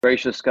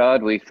Gracious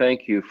God, we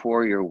thank you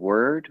for your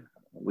word.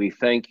 We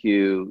thank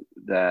you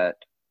that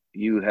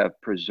you have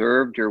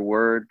preserved your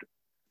word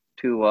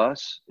to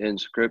us in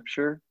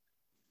Scripture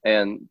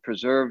and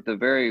preserved the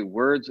very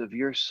words of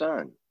your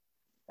Son.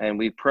 And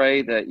we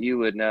pray that you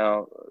would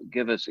now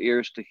give us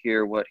ears to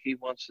hear what he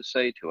wants to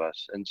say to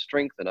us and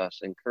strengthen us,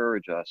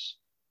 encourage us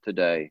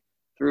today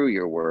through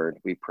your word,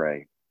 we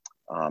pray.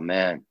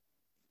 Amen.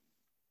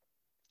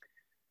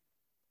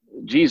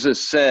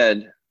 Jesus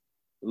said,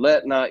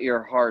 "Let not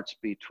your hearts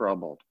be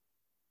troubled."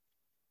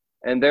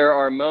 And there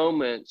are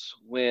moments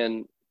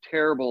when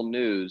terrible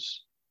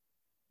news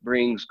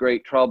brings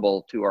great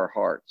trouble to our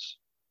hearts.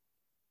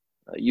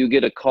 You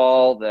get a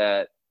call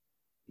that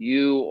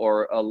you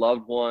or a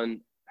loved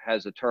one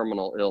has a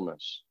terminal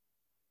illness.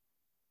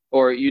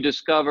 Or you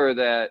discover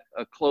that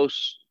a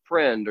close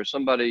friend or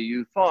somebody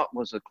you thought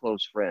was a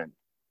close friend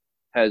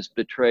has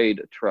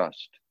betrayed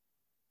trust.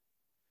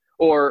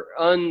 Or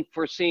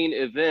unforeseen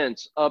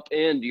events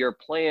upend your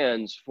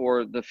plans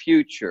for the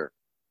future,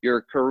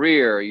 your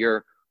career,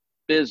 your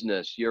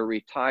business, your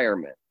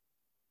retirement.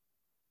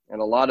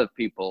 And a lot of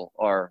people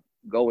are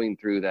going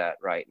through that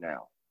right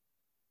now.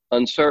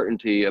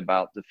 Uncertainty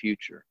about the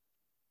future.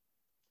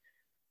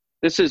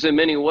 This is in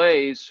many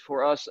ways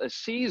for us a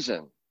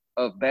season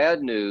of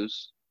bad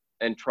news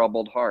and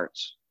troubled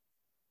hearts.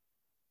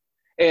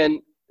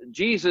 And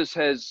Jesus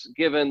has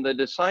given the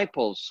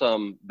disciples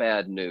some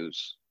bad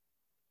news.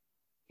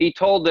 He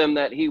told them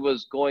that he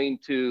was going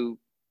to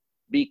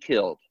be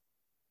killed.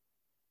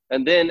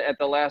 And then at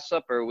the Last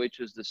Supper, which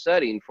is the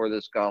setting for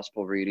this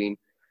gospel reading,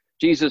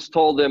 Jesus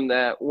told them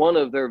that one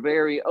of their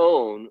very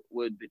own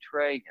would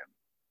betray him.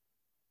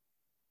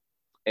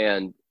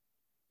 And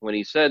when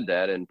he said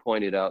that and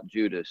pointed out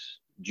Judas,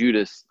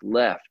 Judas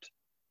left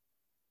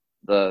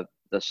the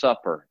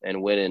supper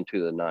and went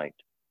into the night.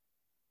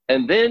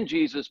 And then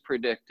Jesus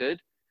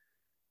predicted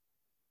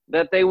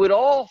that they would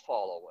all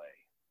fall away.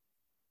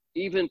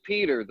 Even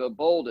Peter, the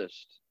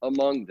boldest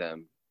among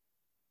them.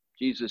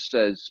 Jesus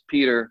says,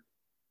 "Peter,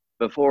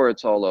 before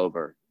it's all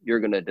over,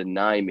 you're going to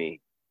deny me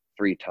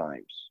 3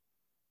 times.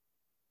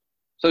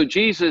 So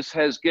Jesus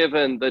has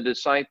given the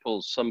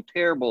disciples some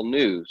terrible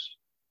news,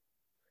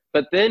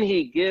 but then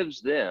he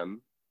gives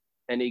them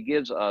and he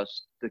gives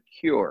us the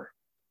cure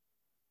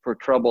for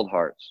troubled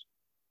hearts.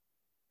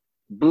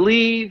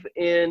 Believe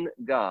in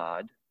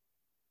God,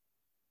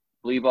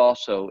 believe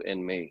also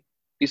in me.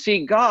 You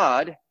see,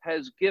 God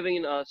has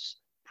given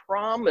us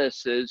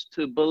promises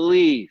to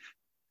believe,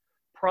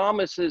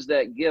 promises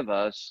that give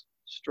us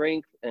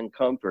strength and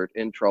comfort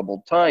in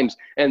troubled times.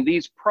 And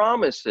these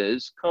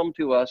promises come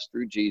to us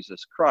through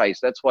Jesus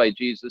Christ. That's why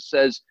Jesus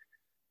says,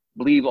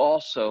 believe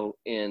also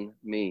in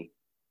me.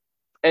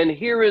 And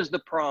here is the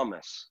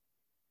promise.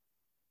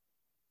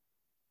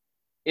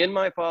 In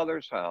my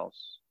Father's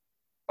house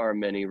are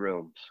many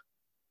rooms.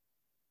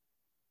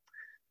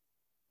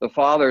 The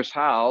Father's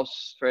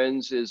house,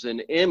 friends, is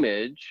an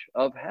image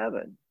of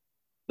heaven,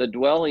 the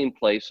dwelling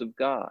place of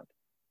God.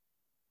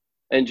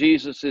 And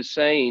Jesus is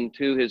saying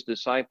to his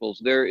disciples,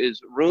 there is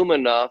room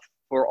enough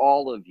for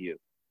all of you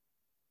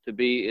to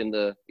be in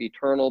the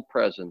eternal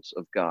presence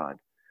of God.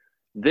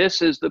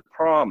 This is the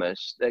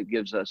promise that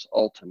gives us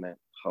ultimate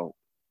hope.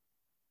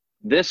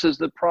 This is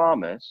the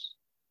promise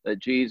that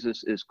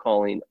Jesus is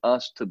calling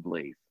us to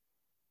believe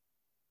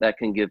that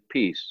can give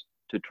peace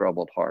to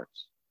troubled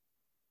hearts.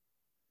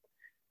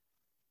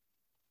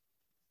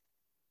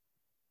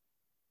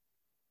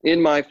 In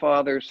my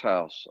Father's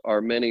house are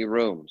many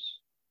rooms.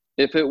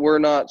 If it were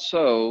not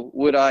so,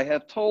 would I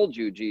have told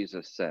you,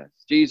 Jesus says.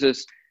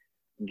 Jesus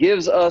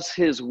gives us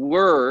his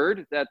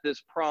word that this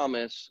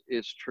promise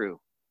is true.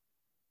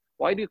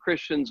 Why do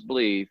Christians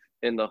believe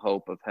in the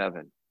hope of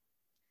heaven?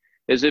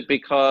 Is it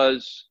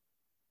because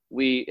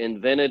we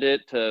invented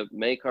it to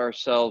make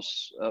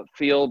ourselves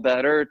feel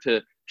better,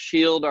 to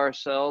shield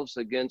ourselves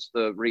against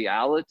the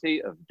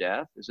reality of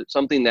death? Is it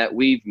something that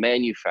we've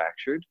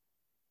manufactured?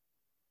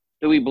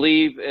 Do we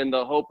believe in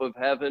the hope of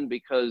heaven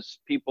because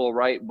people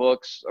write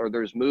books or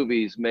there's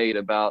movies made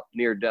about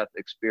near-death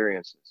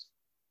experiences?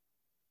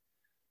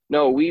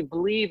 No, we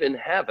believe in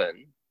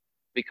heaven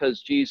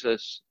because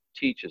Jesus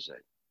teaches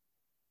it.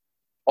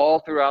 All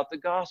throughout the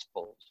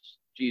Gospels,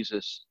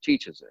 Jesus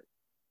teaches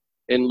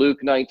it. In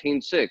Luke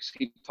 19:6,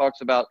 he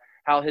talks about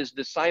how his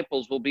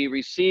disciples will be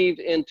received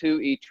into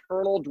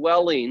eternal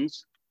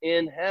dwellings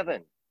in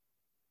heaven.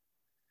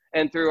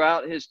 And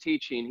throughout his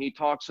teaching, he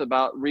talks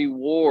about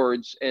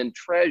rewards and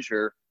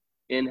treasure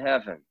in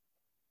heaven.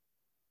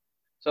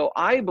 So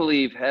I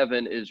believe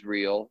heaven is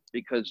real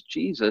because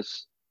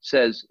Jesus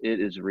says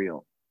it is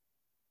real.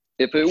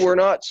 If it were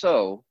not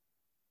so,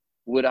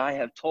 would I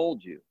have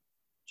told you?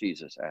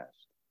 Jesus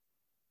asked.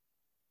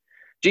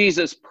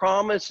 Jesus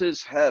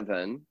promises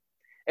heaven,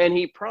 and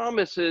he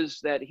promises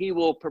that he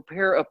will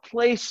prepare a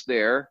place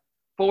there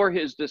for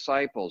his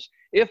disciples.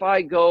 If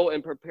I go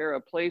and prepare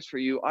a place for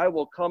you, I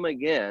will come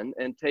again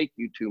and take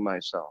you to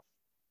myself.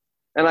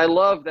 And I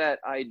love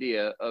that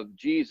idea of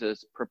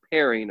Jesus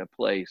preparing a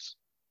place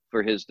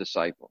for his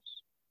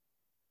disciples.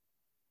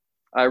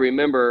 I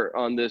remember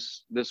on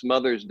this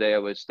Mother's Day, I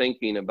was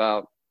thinking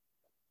about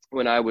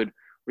when I would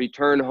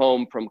return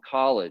home from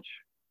college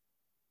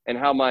and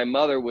how my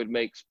mother would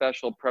make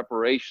special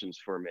preparations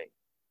for me.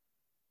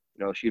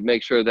 You know, she'd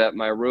make sure that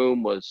my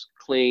room was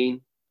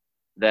clean,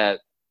 that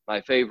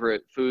my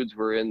favorite foods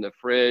were in the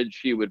fridge.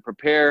 She would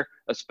prepare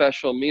a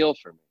special meal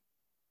for me.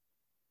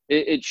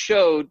 It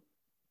showed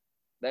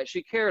that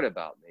she cared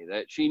about me,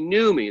 that she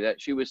knew me,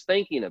 that she was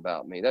thinking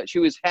about me, that she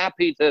was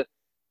happy to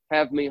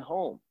have me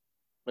home.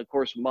 And of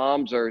course,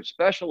 moms are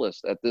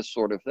specialists at this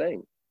sort of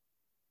thing.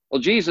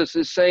 Well, Jesus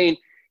is saying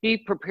he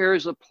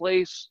prepares a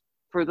place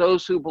for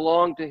those who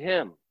belong to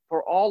him,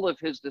 for all of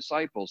his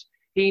disciples.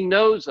 He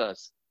knows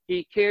us.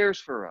 He cares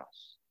for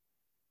us.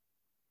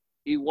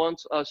 He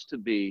wants us to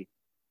be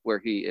where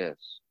he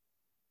is.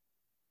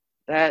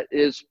 That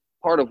is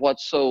part of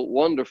what's so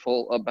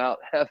wonderful about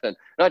heaven.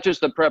 Not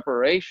just the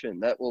preparation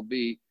that will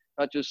be,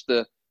 not just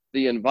the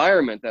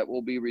environment that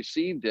will be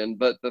received in,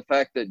 but the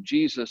fact that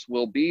Jesus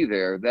will be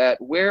there, that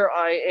where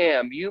I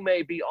am, you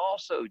may be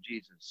also,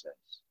 Jesus says.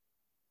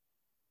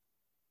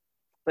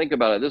 Think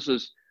about it. This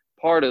is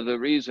part of the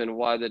reason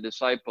why the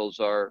disciples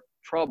are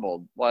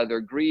troubled, why they're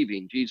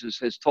grieving. Jesus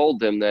has told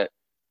them that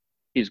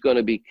he's going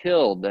to be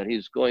killed, that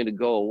he's going to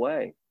go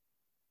away.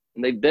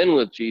 And they've been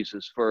with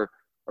Jesus for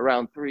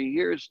around 3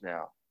 years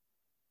now.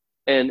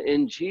 And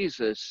in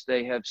Jesus,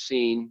 they have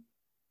seen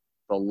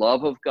the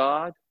love of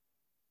God,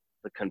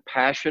 the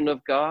compassion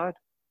of God.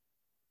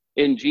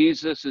 In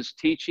Jesus'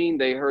 teaching,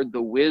 they heard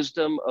the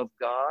wisdom of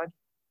God.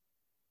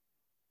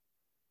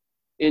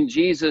 In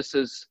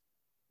Jesus'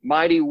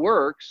 mighty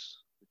works,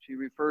 which he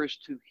refers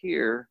to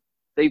here,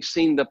 they've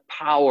seen the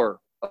power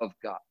of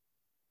God.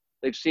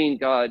 They've seen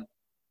God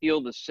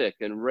heal the sick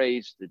and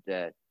raise the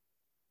dead.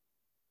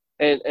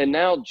 And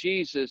now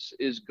Jesus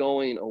is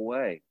going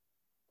away.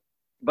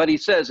 But he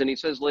says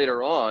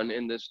later on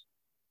in this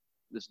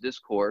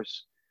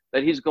discourse,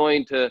 that he's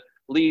going to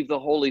leave the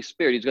Holy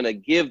Spirit. He's going to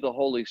give the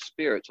Holy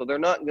Spirit. So they're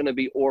not going to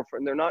be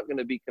orphaned. They're not going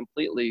to be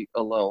completely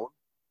alone.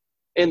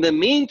 In the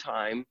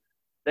meantime,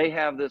 they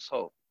have this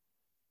hope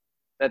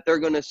that they're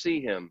going to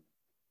see him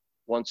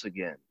once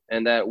again,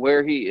 and that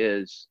where he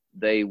is,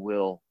 they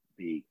will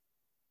be.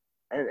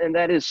 And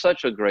that is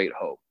such a great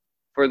hope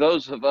for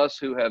those of us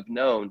who have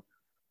known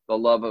the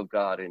love of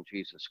God in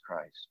Jesus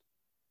Christ,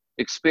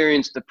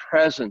 experienced the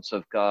presence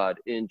of God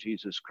in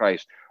Jesus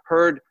Christ,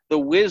 heard the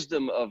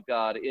wisdom of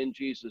God in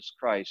Jesus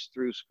Christ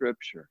through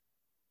Scripture.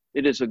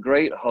 It is a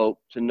great hope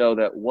to know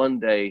that one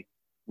day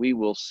we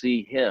will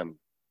see him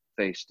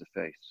face to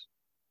face.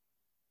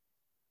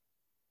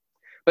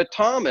 But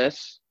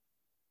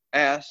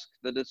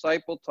the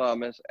disciple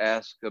Thomas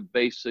asked a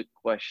basic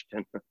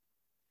question.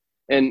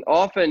 And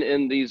often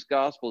in these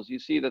Gospels, you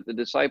see that the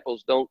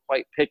disciples don't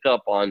quite pick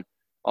up on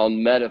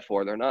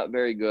metaphor. They're not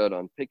very good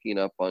on picking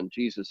up on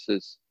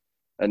Jesus's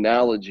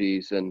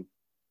analogies and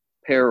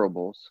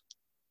parables.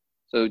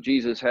 So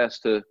Jesus has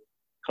to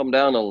come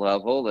down a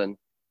level,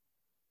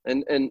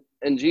 and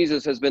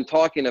Jesus has been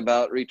talking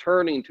about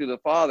returning to the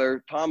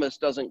Father. Thomas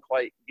doesn't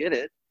quite get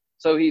it.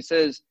 So he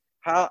says,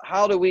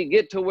 how do we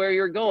get to where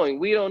you're going?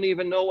 We don't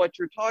even know what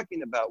you're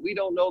talking about. We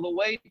don't know the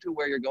way to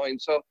where you're going.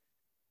 So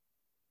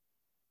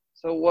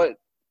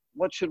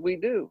what should we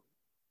do?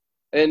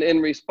 And in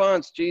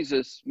response,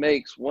 Jesus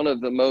makes one of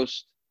the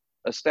most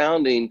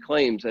astounding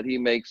claims that he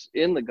makes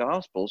in the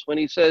Gospels when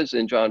he says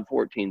in John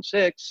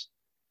 14:6,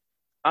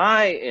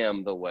 I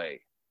am the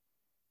way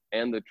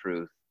and the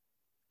truth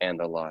and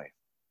the life.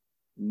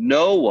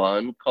 No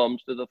one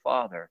comes to the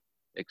Father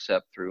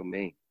except through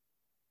me.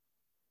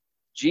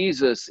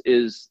 Jesus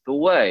is the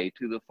way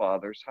to the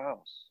Father's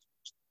house.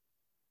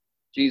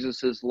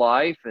 Jesus'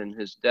 life and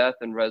his death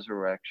and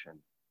resurrection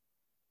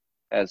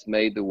has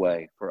made the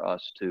way for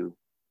us to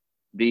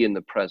be in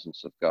the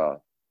presence of God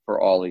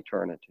for all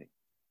eternity.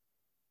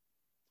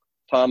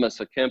 Thomas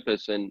à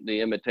Kempis, in The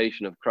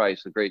Imitation of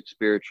Christ, a great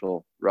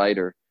spiritual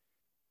writer,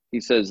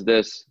 he says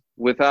this: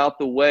 without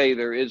the way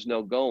there is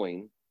no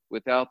going,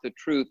 without the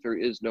truth there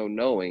is no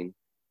knowing,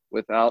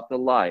 without the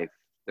life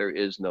there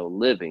is no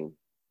living.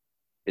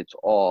 It's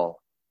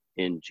all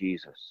in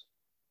Jesus.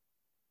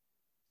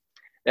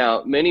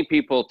 Now, many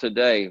people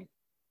today,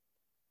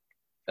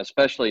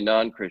 especially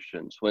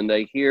non-Christians, when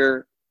they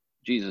hear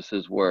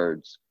Jesus'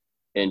 words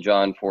in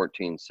John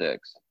 14:6,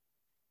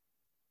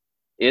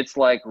 it's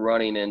like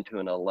running into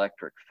an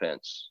electric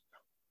fence.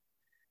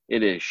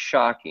 It is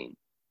shocking.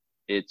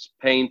 It's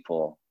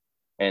painful,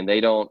 and they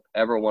don't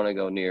ever want to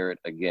go near it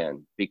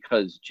again,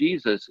 because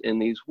Jesus in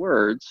these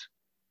words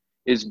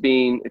is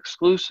being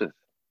exclusive.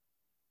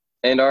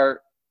 And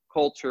our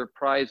culture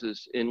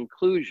prizes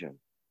inclusion.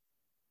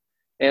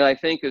 And I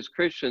think as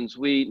Christians,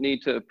 we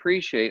need to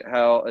appreciate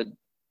how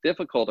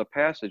difficult a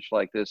passage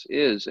like this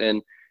is.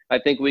 And I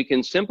think we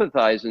can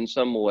sympathize in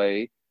some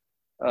way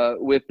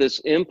with this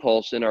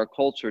impulse in our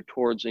culture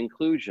towards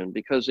inclusion,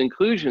 because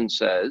inclusion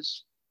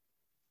says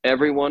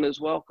everyone is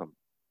welcome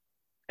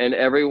and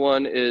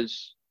everyone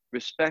is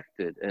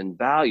respected and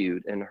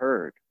valued and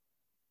heard.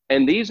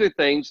 And these are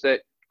things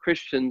that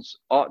Christians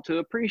ought to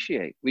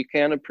appreciate. We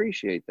can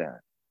appreciate that.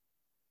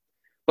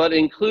 But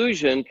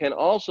inclusion can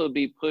also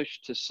be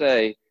pushed to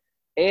say,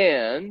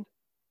 and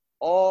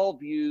all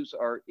views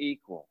are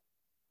equal.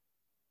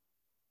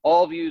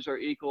 All views are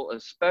equal,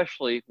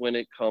 especially when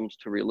it comes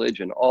to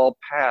religion. All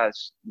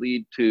paths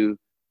lead to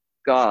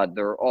God.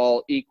 They're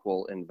all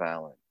equal and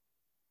valid.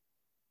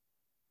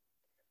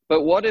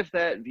 But what if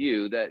that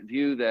view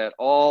that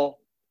all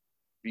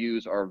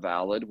views are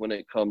valid when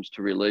it comes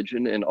to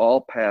religion and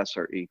all paths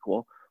are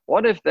equal,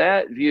 what if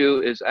that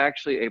view is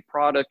actually a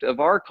product of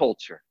our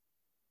culture,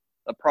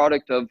 a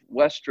product of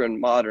Western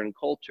modern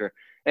culture?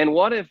 And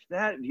what if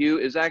that view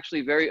is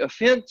actually very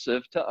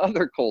offensive to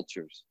other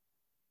cultures?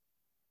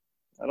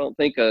 I don't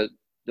think a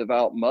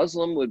devout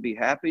Muslim would be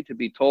happy to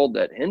be told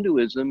that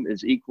Hinduism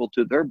is equal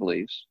to their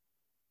beliefs,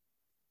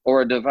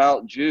 or a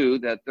devout Jew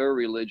that their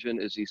religion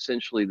is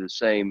essentially the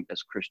same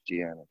as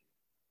Christianity.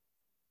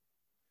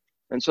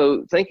 And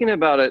so thinking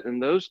about it in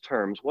those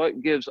terms,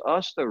 what gives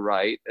us the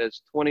right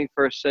as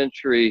 21st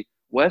century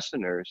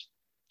Westerners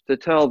to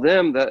tell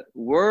them that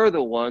we're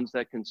the ones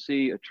that can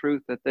see a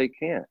truth that they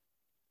can't?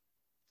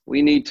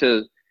 We need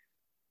to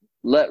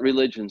let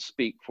religions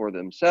speak for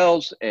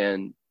themselves,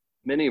 and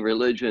many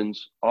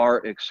religions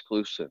are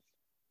exclusive.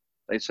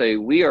 They say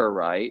we are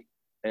right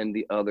and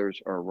the others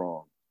are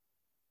wrong.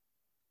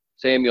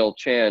 Samuel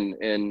Chan,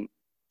 in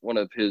one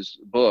of his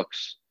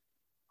books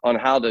on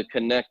how to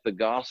connect the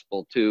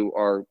gospel to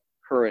our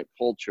current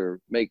culture,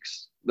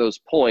 makes those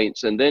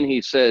points. And then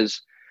he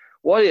says,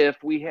 what if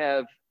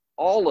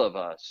all of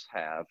us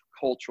have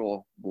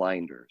cultural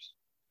blinders?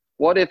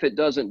 What if it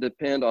doesn't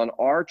depend on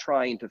our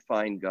trying to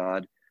find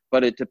God,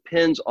 but it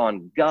depends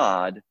on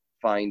God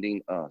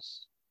finding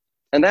us?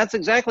 And that's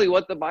exactly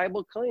what the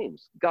Bible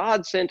claims.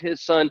 God sent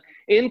his Son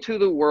into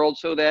the world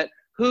so that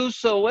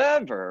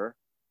whosoever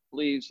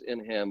believes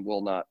in him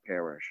will not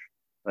perish,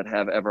 but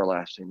have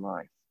everlasting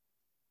life.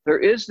 There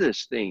is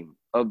this theme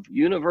of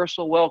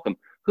universal welcome.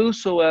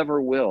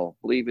 Whosoever will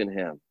believe in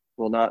him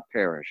will not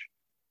perish,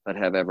 but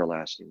have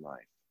everlasting life.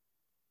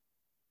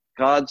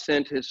 God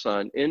sent his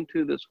Son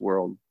into this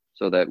world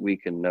so that we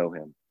can know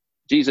him.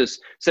 Jesus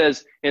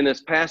says in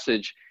this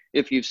passage,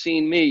 if you've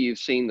seen me, you've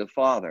seen the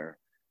Father.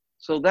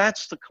 So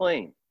that's the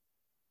claim.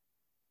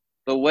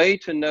 The way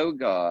to know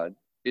God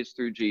is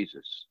through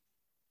Jesus.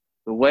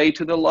 The way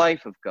to the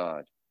life of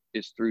God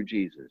is through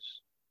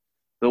Jesus.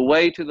 The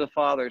way to the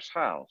Father's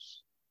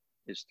house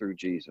is through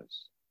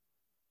Jesus.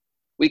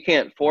 We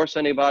can't force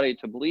anybody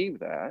to believe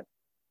that.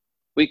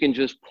 We can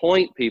just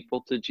point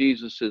people to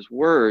Jesus's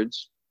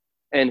words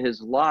and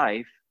his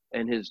life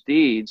and his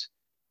deeds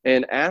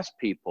and ask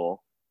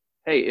people,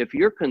 hey, if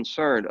you're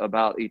concerned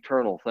about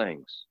eternal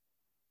things,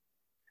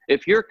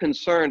 if you're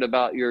concerned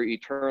about your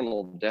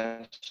eternal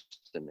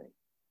destiny,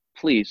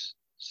 please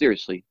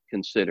seriously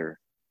consider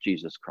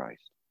Jesus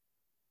Christ.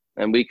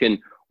 And we can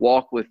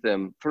walk with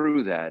them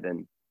through that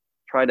and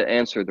try to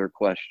answer their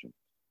question.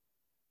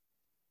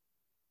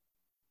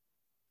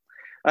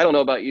 I don't know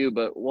about you,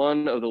 but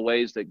one of the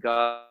ways that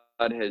God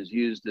has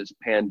used this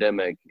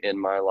pandemic in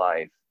my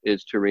life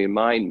is to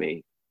remind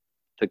me,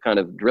 to kind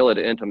of drill it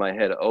into my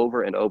head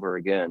over and over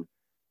again,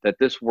 that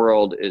this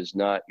world is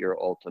not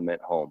your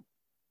ultimate home.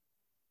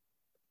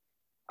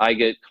 I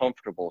get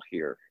comfortable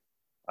here.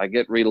 I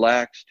get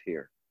relaxed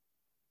here.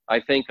 I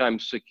think I'm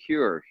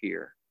secure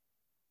here.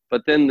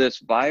 But then this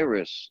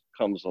virus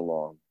comes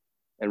along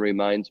and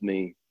reminds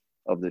me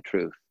of the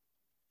truth.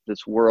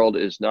 This world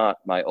is not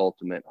my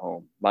ultimate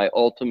home. My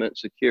ultimate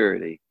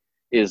security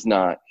is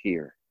not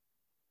here.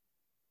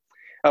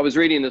 I was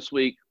reading this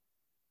week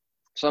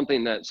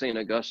something that St.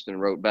 Augustine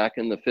wrote back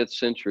in the 5th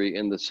century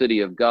in the City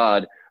of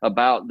God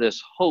about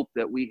this hope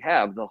that we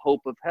have, the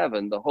hope of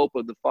heaven, the hope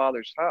of the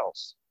Father's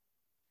house.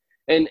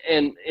 And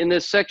in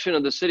this section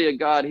of the City of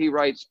God, he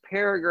writes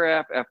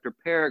paragraph after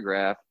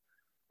paragraph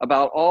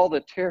about all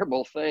the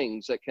terrible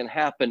things that can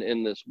happen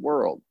in this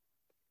world.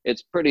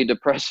 It's pretty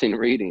depressing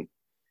reading.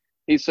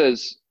 He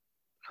says,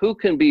 who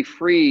can be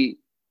free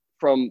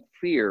from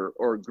fear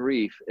or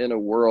grief in a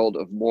world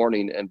of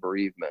mourning and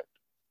bereavement?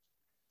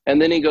 And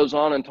then he goes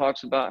on and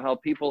talks about how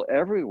people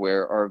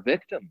everywhere are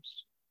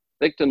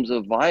victims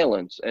of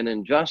violence and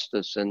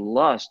injustice and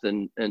lust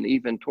and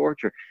even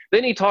torture.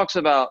 Then he talks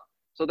about,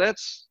 so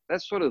that's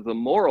sort of the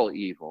moral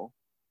evil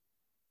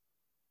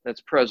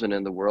that's present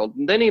in the world.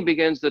 And then he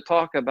begins to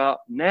talk about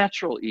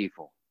natural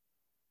evil,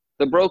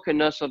 the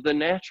brokenness of the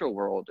natural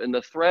world and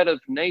the threat of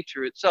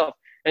nature itself.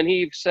 And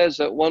he says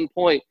at one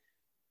point,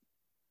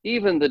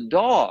 even the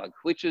dog,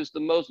 which is the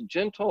most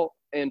gentle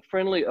and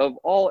friendly of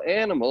all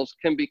animals,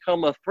 can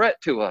become a threat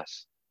to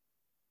us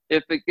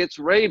if it gets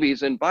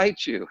rabies and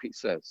bites you, he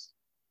says.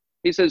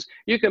 He says,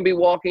 you can be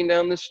walking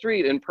down the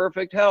street in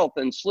perfect health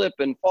and slip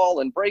and fall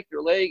and break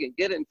your leg and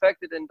get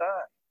infected and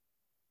die.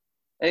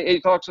 And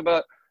he talks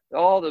about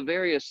all the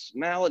various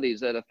maladies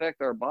that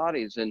affect our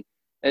bodies.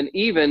 And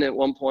even at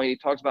one point, he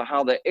talks about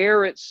how the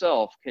air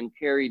itself can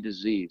carry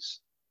disease.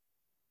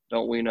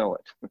 Don't we know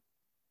it?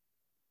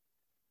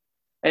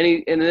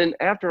 And then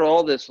after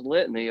all this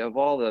litany of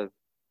all the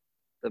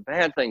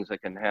bad things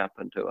that can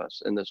happen to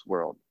us in this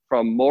world,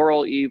 from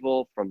moral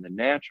evil, from the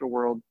natural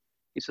world,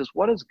 He says,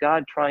 what is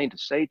God trying to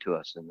say to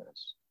us in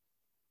this?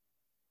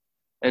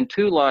 And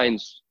two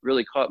lines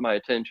really caught my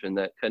attention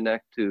that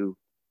connect to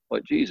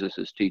what Jesus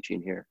is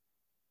teaching here.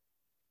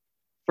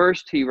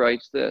 First, he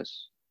writes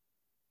this: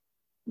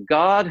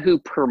 God who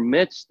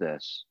permits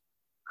this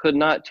could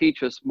not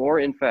teach us more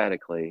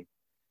emphatically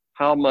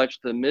how much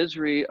the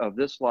misery of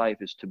this life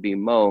is to be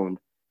mourned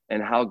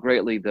and how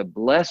greatly the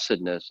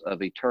blessedness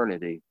of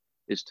eternity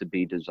is to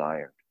be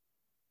desired.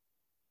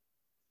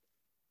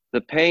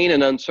 The pain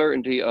and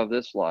uncertainty of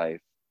this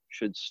life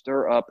should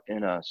stir up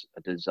in us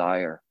a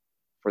desire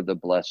for the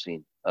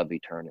blessing of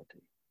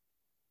eternity.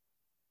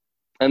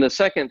 And the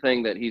second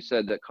thing that he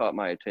said that caught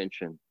my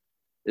attention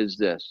is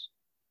this.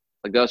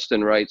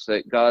 Augustine writes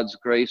that God's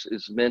grace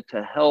is meant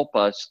to help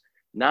us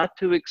not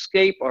to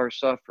escape our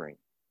suffering,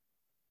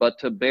 but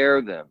to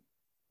bear them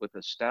with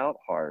a stout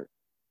heart,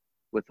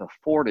 with a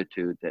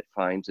fortitude that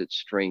finds its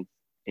strength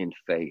in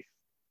faith.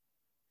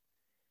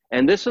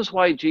 And this is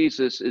why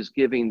Jesus is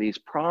giving these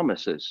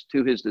promises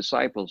to his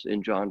disciples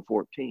in John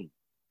 14.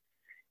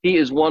 He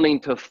is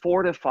wanting to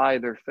fortify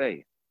their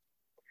faith,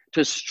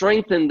 to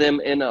strengthen them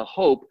in a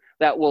hope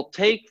that will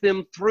take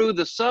them through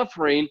the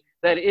suffering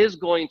that is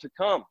going to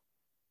come.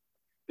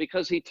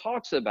 Because he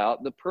talks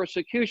about the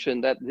persecution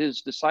that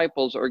his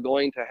disciples are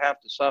going to have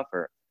to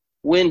suffer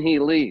when he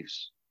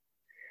leaves.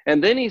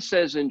 And then he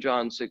says in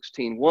John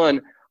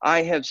 16:1,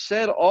 I have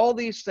said all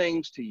these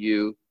things to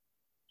you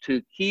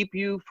to keep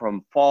you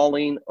from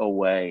falling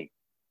away.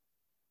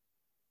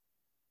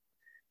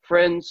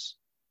 Friends,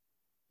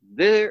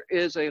 there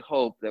is a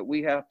hope that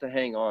we have to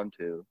hang on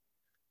to,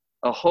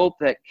 a hope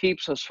that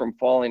keeps us from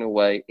falling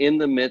away in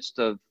the midst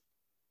of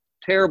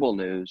terrible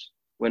news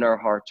when our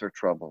hearts are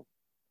troubled.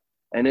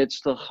 And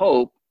it's the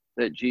hope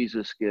that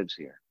Jesus gives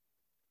here.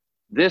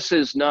 This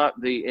is not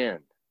the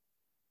end.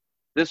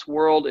 This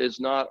world is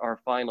not our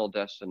final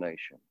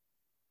destination.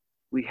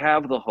 We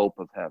have the hope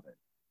of heaven.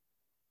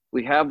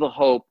 We have the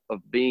hope of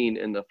being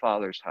in the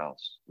Father's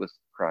house with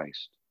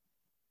Christ.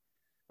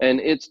 And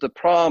it's the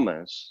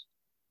promise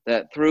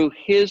that through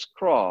his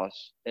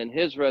cross and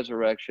his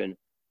resurrection,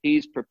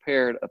 he's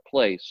prepared a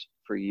place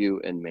for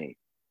you and me.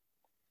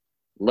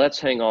 Let's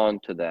hang on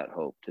to that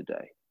hope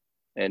today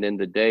and in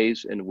the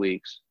days and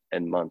weeks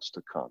and months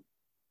to come.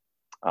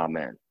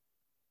 Amen.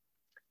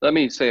 Let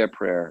me say a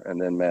prayer,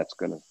 and then Matt's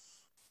going to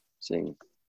sing.